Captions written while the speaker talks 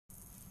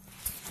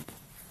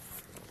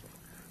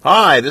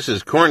Hi, this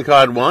is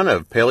Corncod One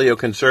of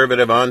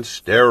Paleoconservative on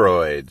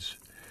Steroids.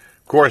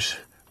 Of course,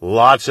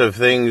 lots of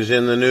things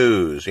in the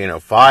news.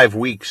 5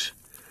 weeks,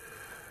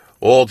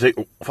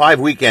 5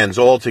 weekends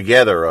all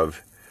together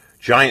of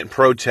giant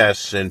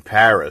protests in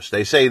Paris.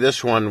 They say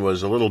this one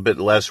was a little bit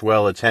less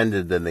well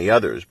attended than the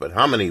others, but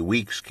how many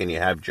weeks can you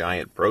have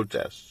giant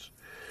protests?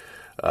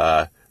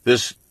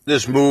 This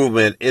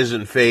movement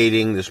isn't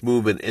fading. This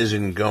movement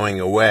isn't going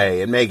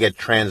away. It may get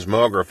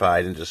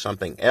transmogrified into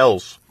something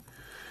else.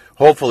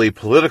 Hopefully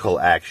political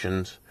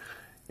actions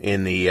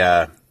in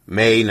the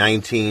May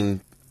 19th,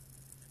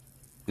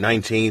 May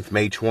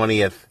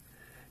 20th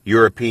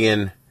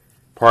European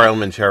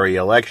parliamentary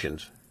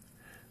elections.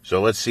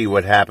 So let's see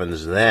what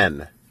happens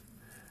then.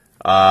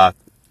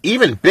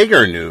 Even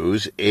bigger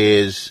news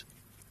is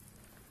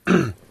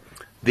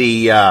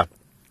the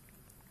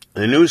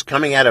news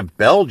coming out of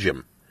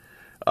Belgium.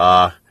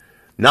 Not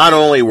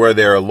only were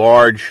there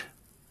large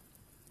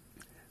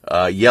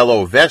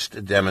yellow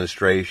vest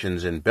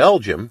demonstrations in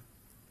Belgium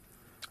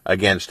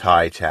against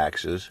high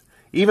taxes,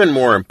 even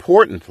more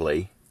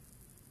importantly,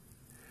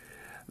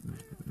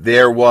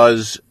 there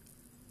was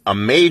a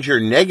major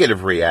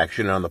negative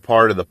reaction on the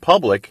part of the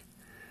public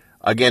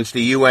against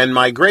the UN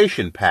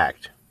Migration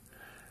Pact.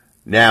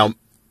 Now,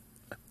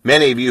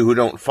 many of you who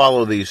don't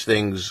follow these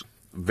things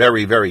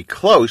very, very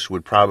close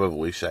would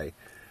probably say,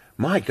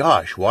 my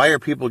gosh, why are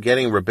people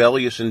getting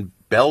rebellious in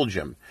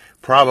Belgium?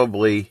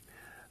 Probably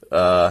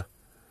the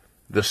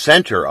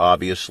center,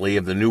 obviously,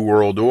 of the New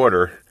World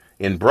Order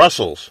in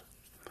Brussels.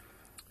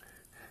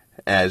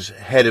 As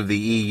head of the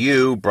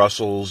EU,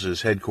 Brussels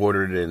is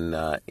headquartered in,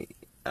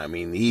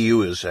 the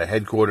EU is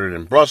headquartered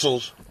in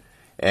Brussels,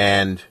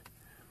 and,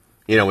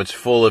 it's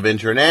full of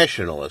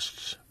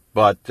internationalists.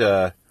 But,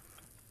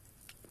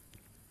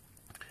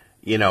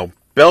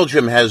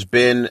 Belgium has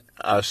been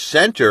a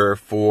center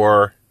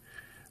for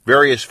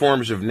various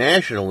forms of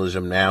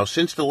nationalism now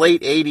since the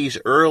late 80s,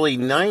 early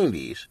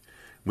 90s.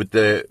 With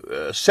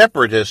the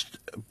separatist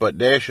but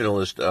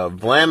nationalist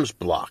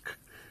Vlaams-Blok,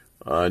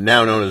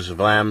 now known as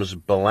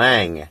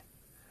Vlaams-Belang,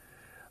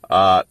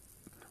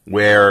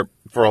 where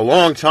for a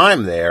long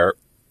time there,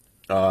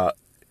 the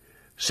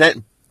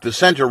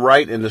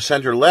center-right and the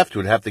center-left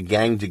would have to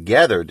gang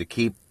together to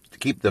keep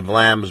the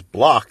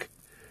Vlaams-Blok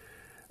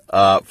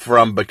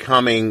from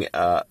becoming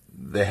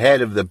the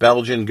head of the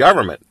Belgian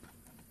government.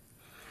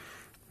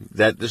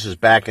 This is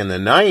back in the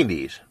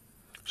 90s.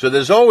 So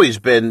there's always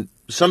been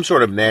some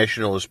sort of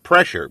nationalist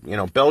pressure.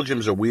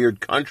 Belgium's a weird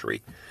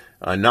country.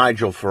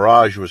 Nigel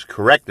Farage was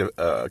correct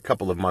a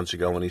couple of months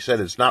ago when he said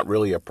it's not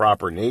really a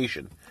proper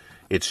nation.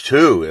 It's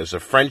too, as a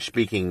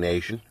French-speaking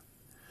nation.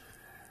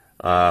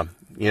 They're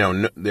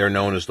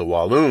known as the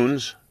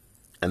Walloons,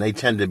 and they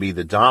tend to be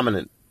the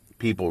dominant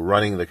people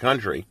running the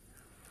country.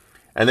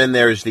 And then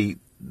there's the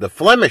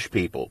Flemish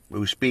people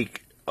who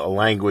speak a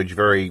language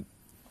very,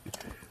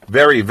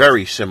 very,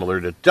 very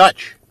similar to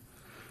Dutch.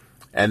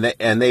 And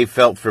they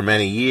felt for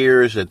many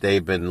years that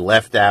they've been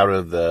left out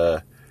of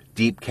the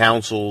deep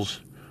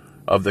councils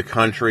of the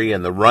country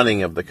and the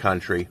running of the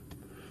country.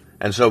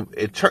 And so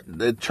it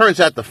turns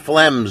out the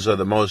Flems are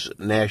the most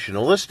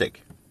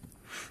nationalistic.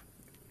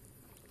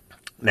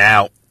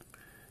 Now,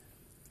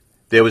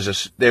 there was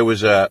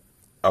a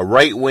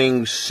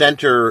right-wing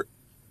centrist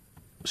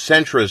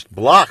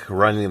bloc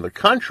running the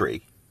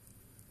country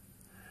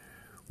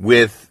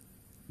with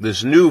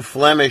this new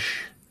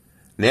Flemish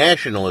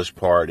nationalist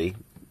party,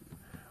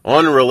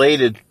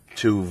 unrelated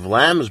to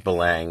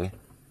Vlaams-Belang,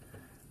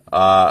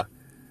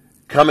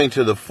 coming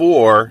to the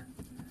fore,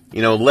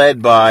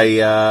 led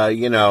by,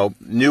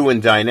 new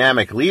and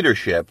dynamic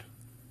leadership.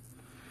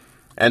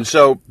 And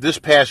so this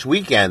past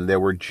weekend, there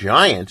were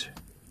giant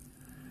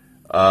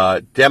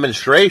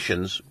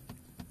demonstrations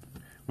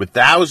with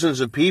thousands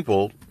of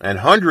people and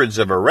hundreds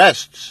of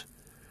arrests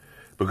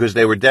because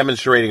they were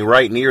demonstrating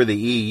right near the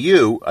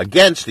EU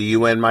against the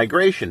UN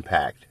Migration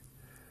Pact.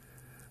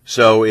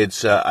 So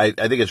it's I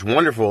think it's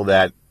wonderful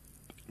that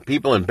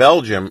people in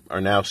Belgium are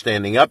now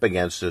standing up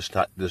against this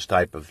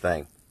type of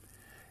thing.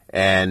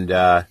 And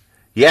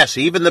yes,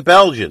 even the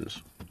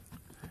Belgians.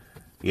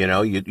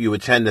 You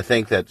would tend to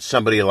think that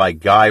somebody like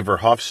Guy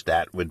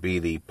Verhofstadt would be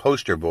the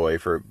poster boy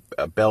for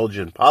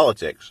Belgian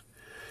politics.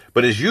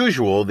 But as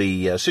usual,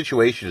 the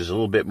situation is a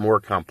little bit more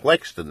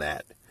complex than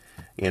that.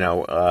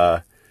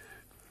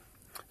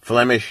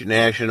 Flemish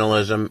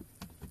nationalism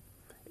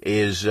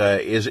is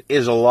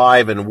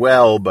alive and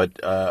well,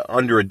 but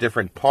under a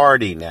different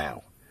party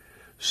now.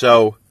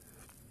 So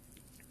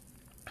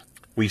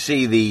we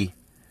see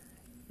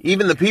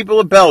even the people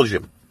of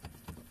Belgium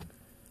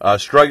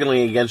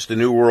struggling against the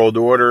New World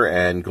Order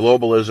and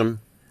globalism,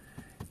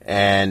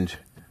 and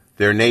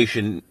their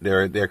nation,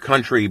 their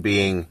country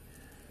being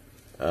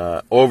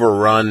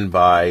overrun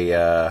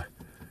by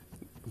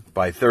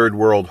third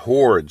world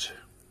hordes.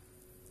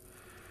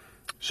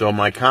 So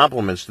my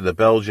compliments to the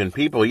Belgian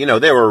people.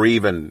 There were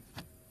even,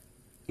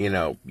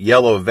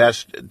 yellow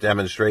vest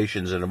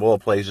demonstrations in, of all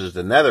places,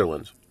 the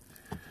Netherlands.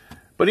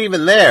 But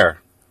even there,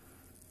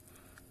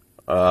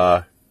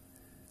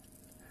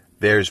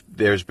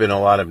 there's been a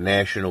lot of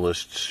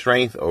nationalist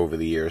strength over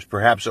the years,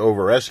 perhaps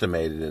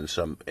overestimated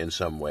in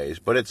some ways,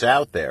 but it's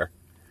out there.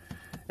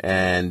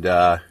 And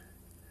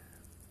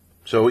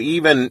so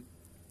even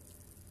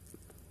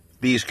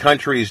these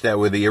countries that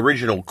were the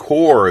original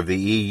core of the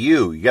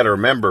EU, you got to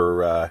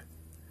remember,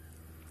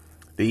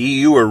 the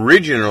EU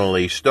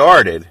originally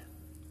started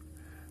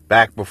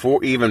back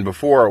even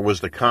before it was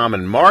the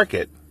common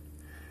market,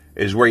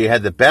 is where you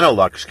had the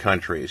Benelux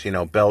countries,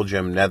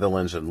 Belgium,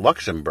 Netherlands, and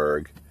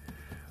Luxembourg,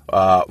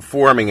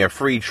 forming a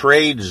free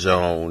trade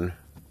zone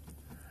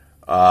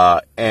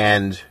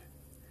and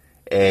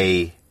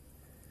a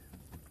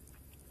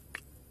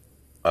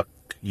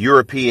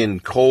European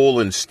coal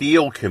and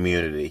steel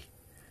community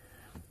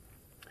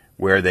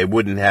where they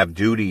wouldn't have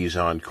duties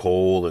on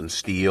coal and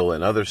steel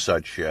and other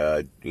such,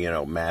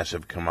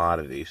 massive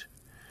commodities.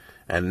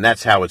 And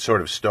that's how it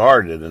sort of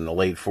started in the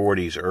late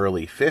 40s,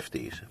 early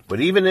 50s. But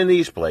even in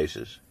these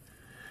places,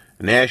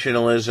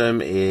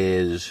 nationalism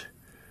is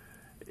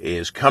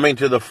coming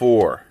to the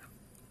fore,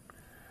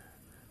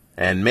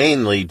 and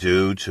mainly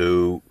due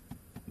to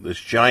this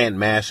giant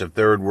mass of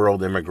third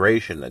world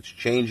immigration that's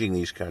changing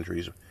these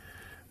countries,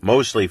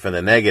 mostly for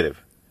the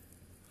negative.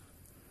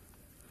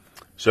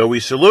 So we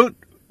salute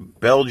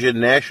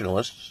Belgian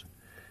nationalists,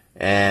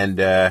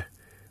 and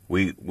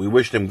we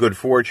wish them good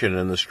fortune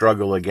in the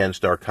struggle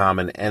against our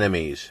common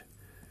enemies.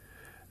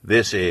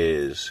 This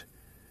is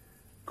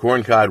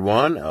Corncod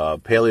One, a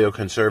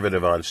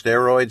paleoconservative on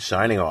steroids,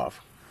 signing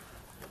off.